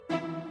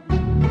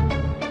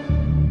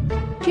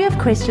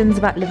have questions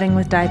about living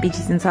with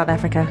diabetes in South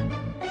Africa?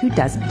 Who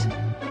doesn't?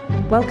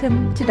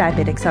 Welcome to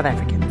Diabetic South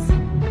Africans.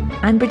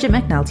 I'm Bridget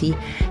McNulty,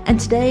 and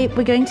today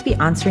we're going to be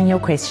answering your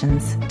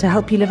questions to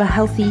help you live a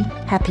healthy,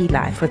 happy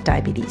life with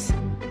diabetes.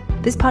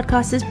 This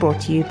podcast is brought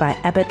to you by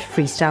Abbott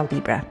Freestyle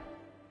Libre.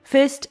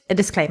 First, a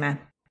disclaimer.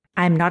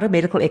 I'm not a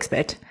medical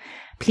expert.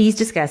 Please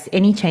discuss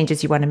any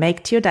changes you want to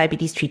make to your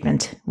diabetes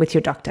treatment with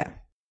your doctor.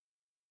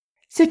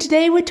 So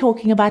today we're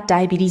talking about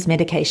diabetes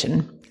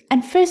medication.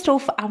 And first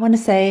off, I want to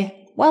say,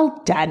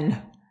 well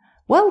done.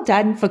 Well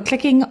done for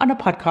clicking on a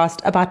podcast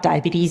about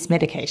diabetes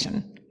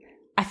medication.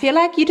 I feel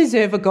like you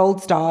deserve a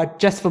gold star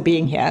just for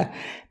being here,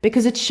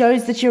 because it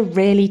shows that you're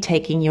really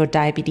taking your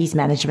diabetes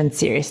management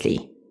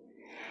seriously.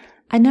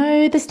 I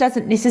know this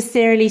doesn't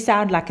necessarily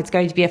sound like it's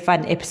going to be a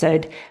fun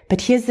episode,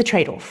 but here's the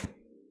trade-off.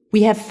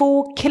 We have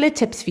 4 killer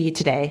tips for you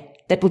today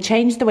that will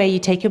change the way you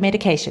take your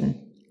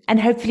medication and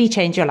hopefully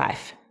change your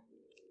life.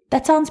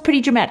 That sounds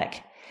pretty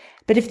dramatic,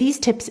 but if these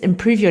tips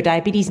improve your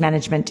diabetes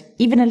management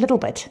even a little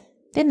bit,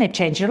 then they've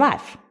changed your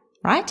life,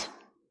 right?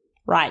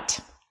 Right.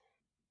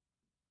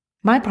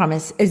 My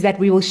promise is that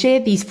we will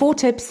share these 4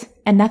 tips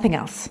and nothing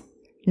else.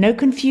 No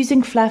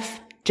confusing fluff,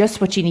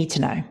 just what you need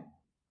to know.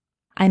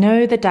 I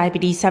know that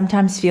diabetes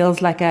sometimes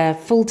feels like a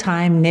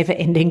full-time,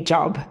 never-ending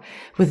job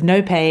with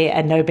no pay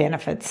and no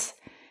benefits,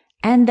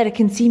 and that it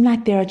can seem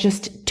like there are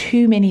just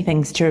too many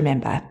things to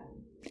remember.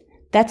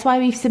 That's why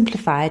we've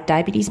simplified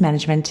diabetes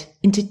management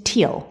into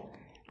TEAL,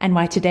 and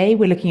why today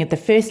we're looking at the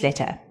first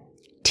letter,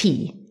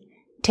 T.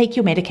 Take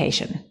your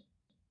medication.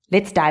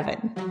 Let's dive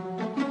in.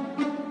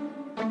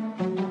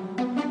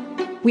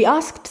 We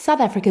asked South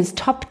Africa's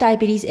top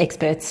diabetes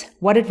experts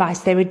what advice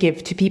they would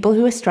give to people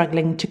who are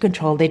struggling to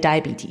control their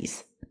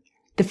diabetes.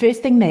 The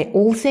first thing they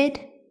all said,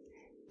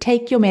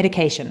 take your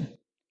medication.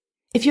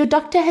 If your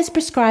doctor has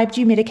prescribed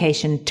you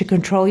medication to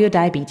control your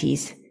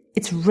diabetes,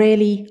 it's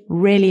really,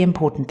 really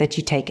important that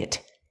you take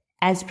it,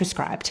 as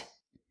prescribed.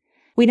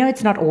 We know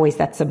it's not always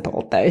that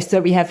simple, though, so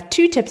we have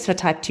 2 tips for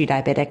type 2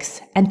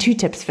 diabetics and 2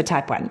 tips for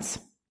type 1s.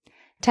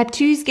 Type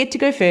 2s get to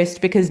go first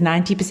because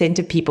 90%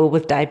 of people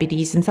with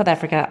diabetes in South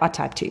Africa are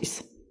type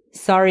 2s.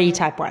 Sorry,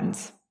 type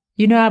 1s.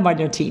 You know I'm on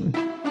your team.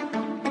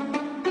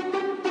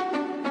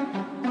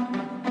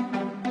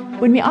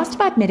 When we asked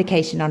about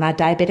medication on our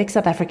Diabetic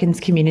South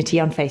Africans community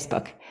on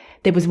Facebook,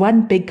 there was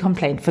one big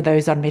complaint for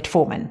those on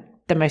metformin,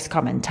 the most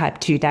common type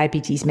 2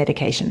 diabetes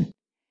medication.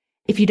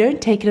 If you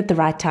don't take it at the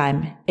right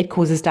time, it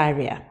causes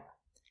diarrhea.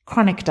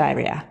 Chronic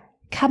diarrhea.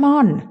 Come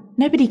on,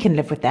 nobody can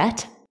live with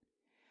that.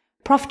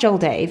 Prof. Joel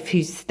Dave,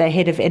 who's the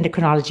head of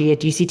endocrinology at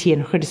UCT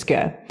in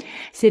Grooterschuur,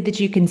 said that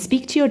you can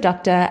speak to your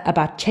doctor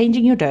about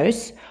changing your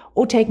dose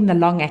or taking the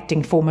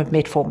long-acting form of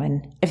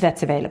metformin if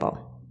that's available.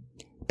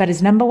 But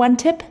his number 1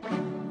 tip?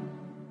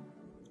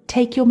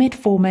 Take your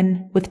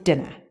metformin with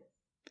dinner.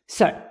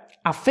 So,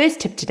 our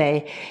first tip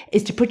today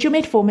is to put your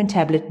metformin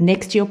tablet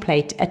next to your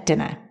plate at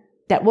dinner.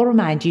 That will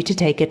remind you to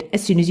take it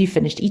as soon as you've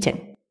finished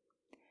eating.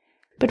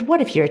 But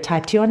what if you're a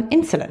type 2 on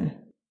insulin?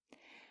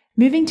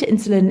 Moving to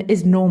insulin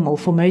is normal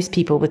for most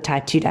people with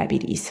type 2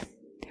 diabetes.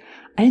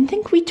 I don't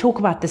think we talk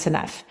about this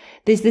enough.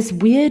 There's this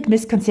weird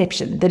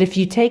misconception that if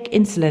you take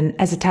insulin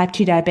as a type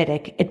 2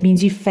 diabetic, it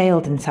means you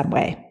failed in some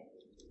way.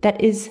 That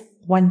is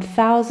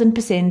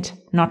 1000%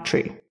 not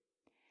true.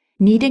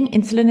 Needing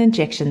insulin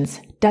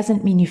injections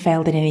doesn't mean you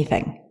failed at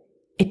anything.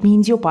 It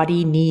means your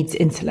body needs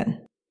insulin.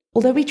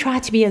 Although we try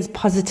to be as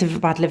positive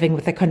about living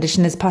with the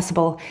condition as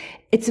possible,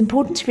 it's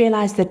important to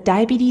realize that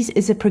diabetes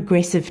is a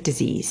progressive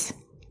disease.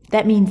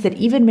 That means that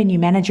even when you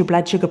manage your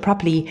blood sugar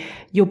properly,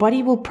 your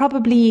body will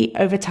probably,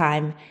 over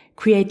time,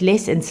 create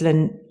less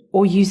insulin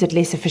or use it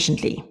less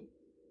efficiently.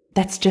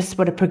 That's just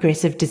what a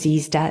progressive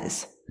disease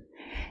does.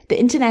 The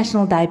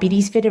International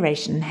Diabetes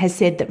Federation has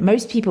said that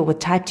most people with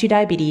type 2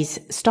 diabetes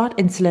start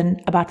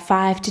insulin about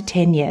 5 to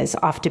 10 years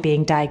after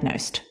being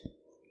diagnosed.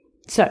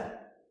 So,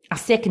 our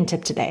second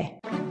tip today.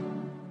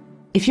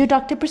 If your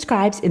doctor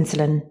prescribes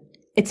insulin,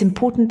 it's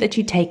important that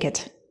you take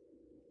it.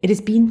 It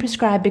has been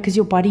prescribed because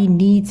your body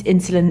needs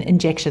insulin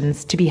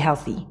injections to be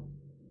healthy.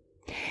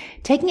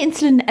 Taking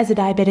insulin as a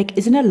diabetic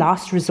isn't a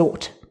last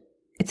resort.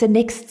 It's a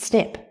next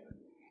step.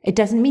 It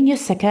doesn't mean you're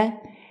sicker.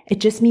 It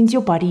just means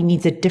your body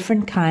needs a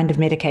different kind of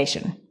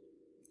medication.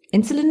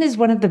 Insulin is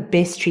one of the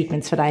best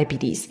treatments for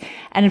diabetes,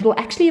 and it will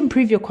actually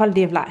improve your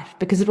quality of life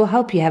because it will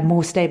help you have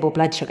more stable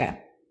blood sugar.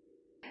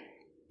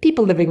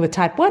 People living with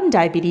type 1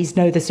 diabetes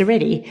know this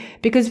already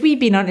because we've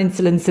been on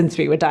insulin since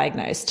we were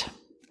diagnosed.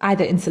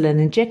 Either insulin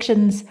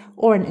injections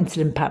or an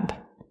insulin pump.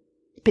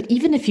 But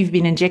even if you've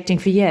been injecting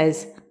for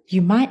years,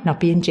 you might not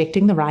be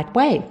injecting the right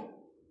way.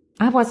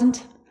 I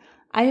wasn't.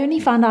 I only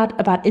found out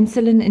about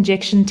insulin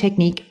injection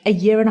technique a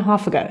year and a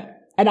half ago.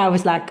 And I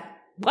was like,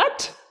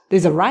 what?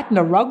 There's a right and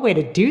a wrong way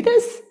to do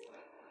this?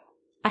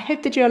 I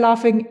hope that you're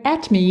laughing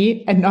at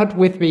me and not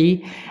with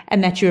me,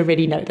 and that you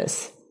already know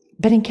this.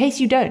 But in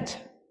case you don't,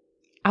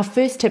 our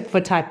first tip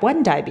for type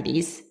 1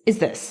 diabetes is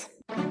this.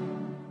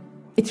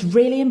 It's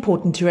really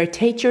important to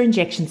rotate your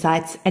injection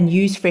sites and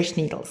use fresh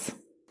needles.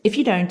 If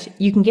you don't,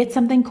 you can get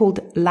something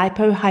called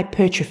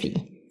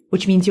lipohypertrophy,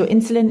 which means your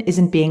insulin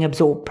isn't being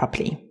absorbed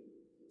properly.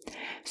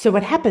 So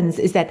what happens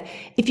is that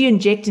if you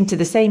inject into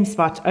the same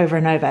spot over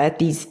and over,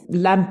 these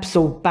lumps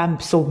or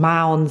bumps or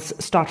mounds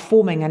start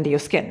forming under your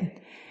skin.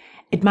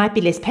 It might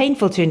be less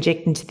painful to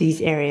inject into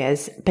these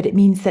areas, but it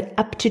means that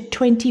up to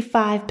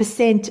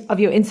 25% of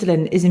your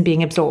insulin isn't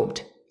being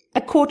absorbed.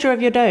 A quarter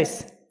of your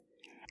dose.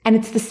 And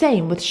it's the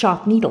same with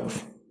sharp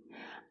needles.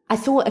 I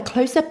saw a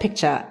close-up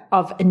picture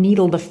of a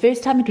needle the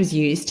first time it was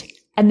used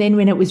and then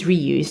when it was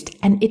reused,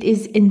 and it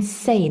is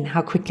insane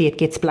how quickly it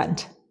gets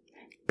blunt.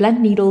 Blunt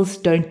needles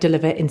don't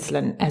deliver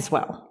insulin as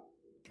well.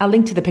 I'll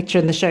link to the picture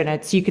in the show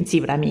notes so you can see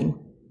what I mean.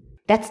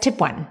 That's tip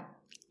 1.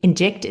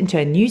 Inject into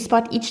a new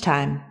spot each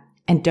time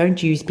and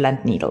don't use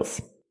blunt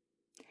needles.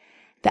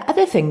 The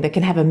other thing that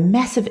can have a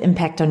massive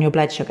impact on your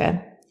blood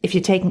sugar if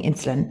you're taking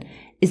insulin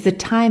is the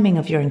timing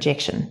of your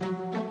injection.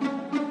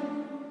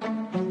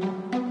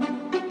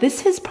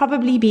 This has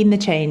probably been the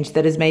change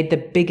that has made the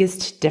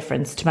biggest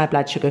difference to my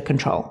blood sugar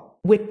control.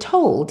 We're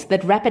told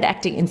that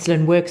rapid-acting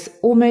insulin works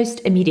almost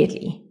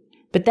immediately,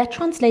 but that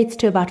translates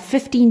to about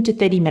 15 to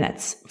 30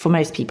 minutes for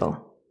most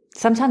people.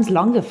 Sometimes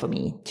longer for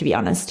me, to be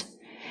honest.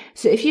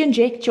 So if you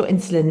inject your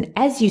insulin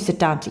as you sit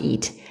down to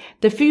eat,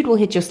 the food will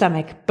hit your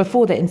stomach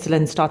before the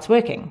insulin starts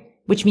working,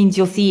 which means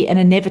you'll see an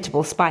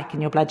inevitable spike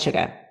in your blood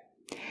sugar.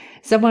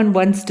 Someone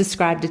once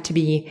described it to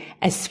me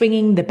as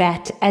swinging the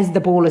bat as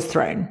the ball is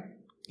thrown.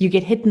 You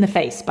get hit in the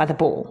face by the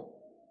ball.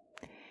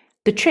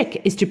 The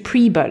trick is to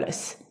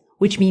pre-bolus,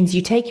 which means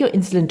you take your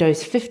insulin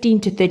dose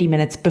 15 to 30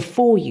 minutes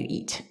before you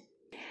eat.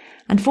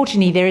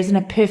 Unfortunately, there isn't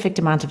a perfect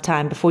amount of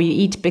time before you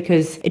eat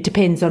because it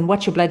depends on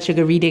what your blood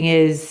sugar reading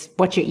is,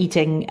 what you're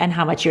eating, and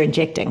how much you're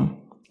injecting.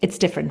 It's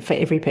different for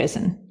every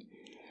person.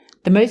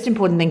 The most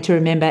important thing to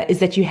remember is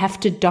that you have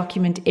to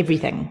document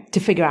everything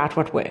to figure out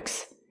what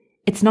works.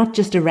 It's not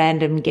just a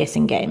random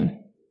guessing game.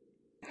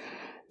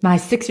 My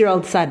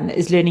 6-year-old son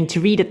is learning to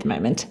read at the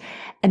moment,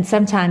 and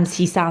sometimes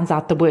he sounds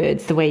out the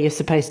words the way you're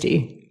supposed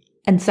to.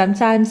 And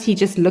sometimes he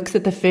just looks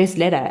at the first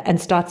letter and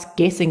starts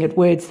guessing at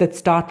words that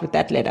start with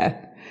that letter.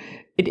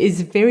 It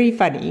is very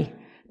funny,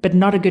 but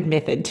not a good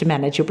method to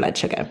manage your blood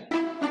sugar.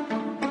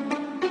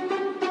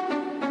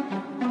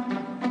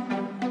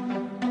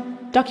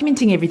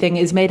 Documenting everything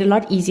is made a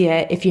lot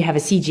easier if you have a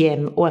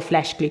CGM or a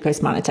flash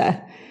glucose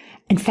monitor.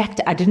 In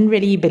fact, I didn't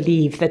really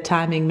believe that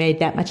timing made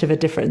that much of a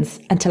difference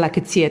until I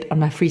could see it on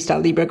my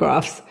Freestyle Libre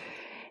graphs.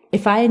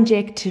 If I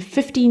inject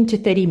 15 to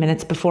 30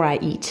 minutes before I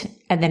eat,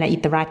 and then I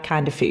eat the right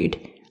kind of food,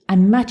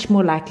 I'm much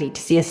more likely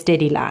to see a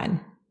steady line.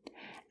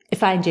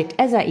 If I inject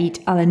as I eat,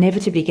 I'll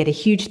inevitably get a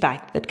huge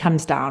spike that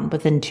comes down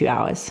within 2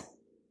 hours.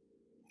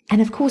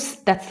 And of course,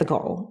 that's the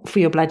goal, for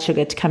your blood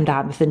sugar to come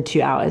down within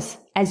 2 hours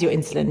as your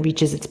insulin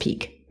reaches its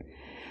peak.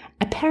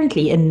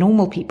 Apparently, in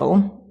normal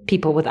people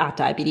without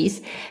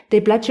diabetes,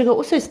 their blood sugar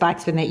also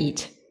spikes when they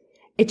eat.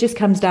 It just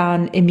comes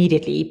down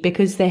immediately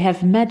because they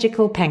have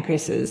magical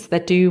pancreases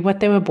that do what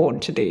they were born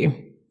to do.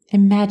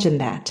 Imagine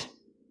that.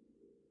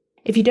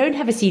 If you don't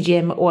have a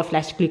CGM or a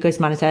flash glucose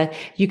monitor,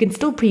 you can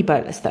still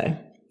pre-bolus though.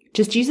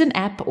 Just use an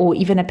app or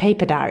even a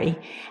paper diary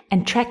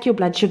and track your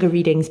blood sugar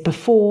readings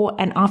before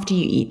and after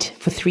you eat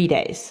for 3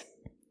 days.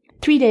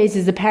 3 days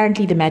is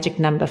apparently the magic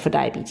number for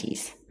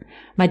diabetes.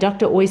 My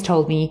doctor always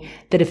told me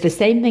that if the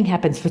same thing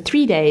happens for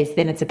 3 days,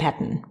 then it's a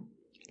pattern.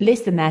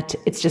 Less than that,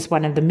 it's just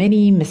one of the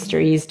many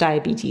mysteries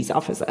diabetes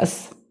offers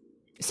us.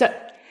 So,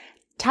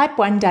 type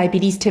 1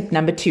 diabetes tip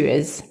number 2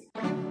 is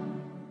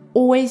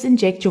always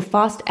inject your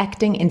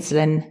fast-acting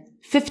insulin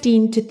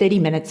 15 to 30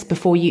 minutes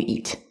before you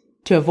eat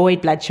to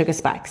avoid blood sugar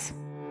spikes.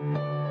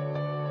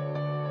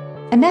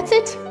 And that's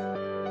it.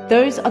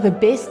 Those are the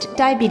best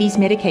diabetes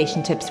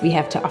medication tips we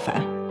have to offer.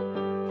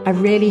 I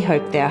really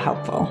hope they are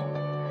helpful.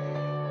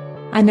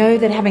 I know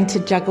that having to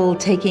juggle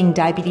taking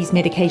diabetes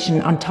medication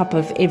on top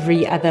of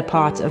every other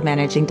part of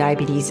managing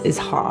diabetes is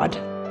hard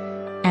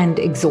and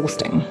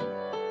exhausting.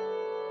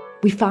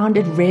 We found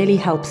it really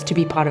helps to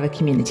be part of a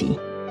community.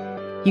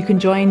 You can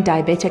join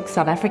Diabetic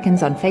South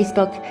Africans on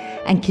Facebook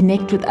and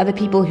connect with other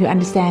people who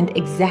understand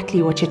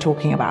exactly what you're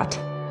talking about.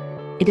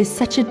 It is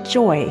such a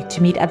joy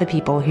to meet other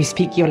people who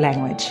speak your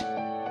language.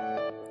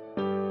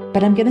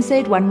 But I'm going to say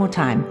it one more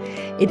time.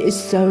 It is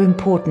so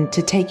important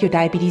to take your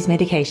diabetes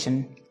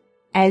medication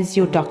as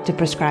your doctor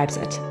prescribes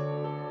it.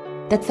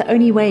 That's the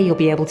only way you'll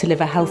be able to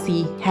live a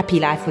healthy, happy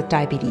life with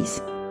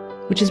diabetes,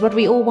 which is what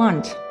we all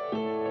want.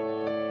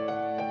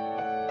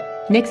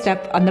 Next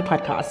up on the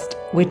podcast,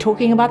 we're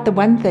talking about the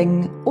one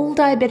thing all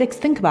diabetics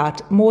think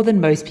about more than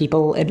most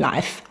people in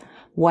life: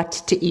 what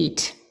to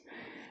eat.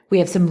 We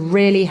have some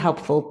really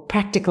helpful,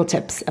 practical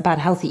tips about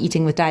healthy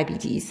eating with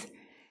diabetes.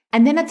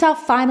 And then it's our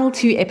final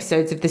 2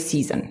 episodes of the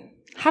season.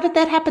 How did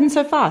that happen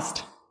so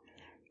fast?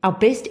 Our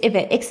best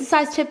ever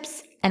exercise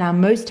tips and our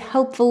most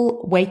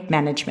helpful weight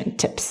management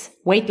tips,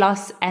 weight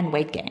loss and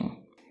weight gain.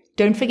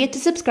 Don't forget to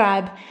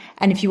subscribe,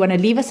 and if you want to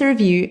leave us a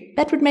review,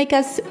 that would make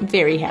us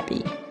very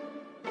happy.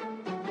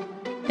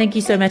 Thank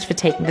you so much for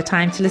taking the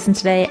time to listen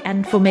today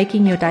and for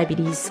making your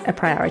diabetes a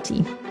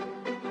priority.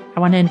 I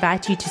want to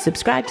invite you to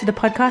subscribe to the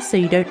podcast so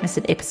you don't miss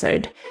an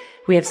episode.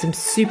 We have some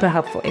super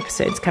helpful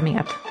episodes coming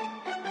up.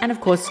 And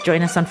of course,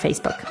 join us on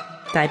Facebook,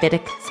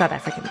 Diabetic South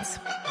Africans.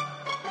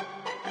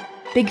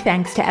 Big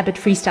thanks to Abbott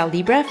Freestyle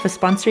Libre for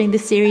sponsoring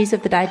this series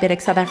of the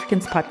Diabetic South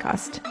Africans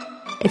podcast.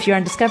 If you're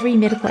on Discovery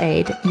Medical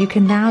Aid, you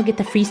can now get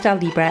the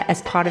Freestyle Libre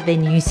as part of their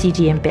new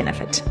CGM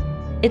benefit.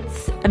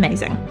 It's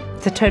amazing.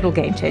 It's a total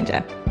game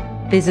changer.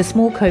 There's a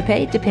small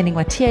copay depending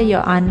what tier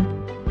you're on,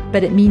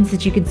 but it means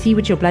that you can see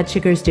what your blood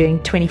sugar is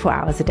doing 24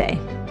 hours a day.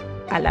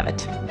 I love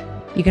it.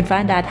 You can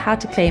find out how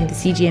to claim the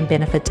CGM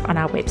benefit on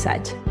our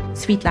website,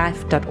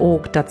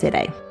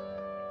 sweetlife.org.za.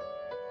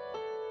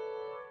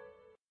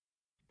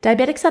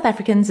 Diabetic South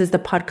Africans is the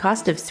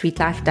podcast of Sweet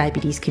Life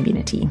Diabetes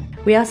Community.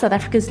 We are South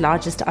Africa's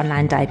largest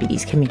online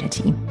diabetes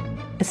community,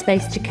 a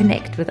space to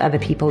connect with other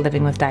people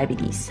living with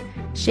diabetes,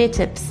 share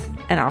tips,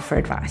 and offer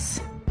advice.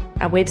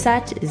 Our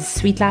website is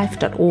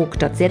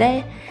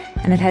sweetlife.org.za,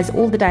 and it has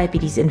all the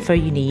diabetes info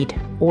you need,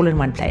 all in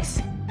one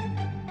place.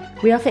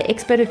 We offer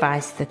expert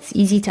advice that's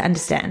easy to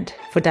understand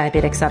for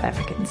diabetic South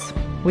Africans.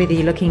 Whether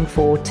you're looking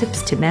for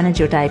tips to manage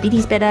your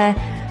diabetes better,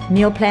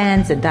 meal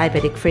plans and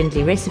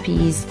diabetic-friendly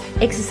recipes,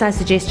 exercise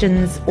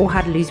suggestions, or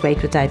how to lose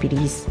weight with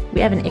diabetes,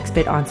 we have an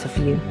expert answer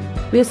for you.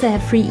 We also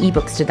have free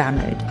ebooks to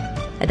download,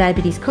 a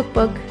diabetes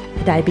cookbook,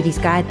 a diabetes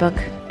guidebook,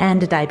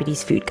 and a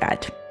diabetes food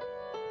guide.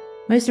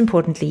 Most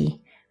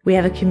importantly, we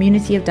have a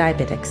community of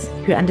diabetics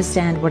who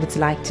understand what it's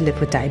like to live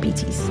with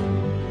diabetes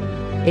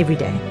every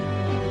day.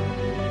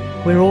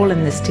 We're all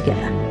in this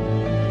together.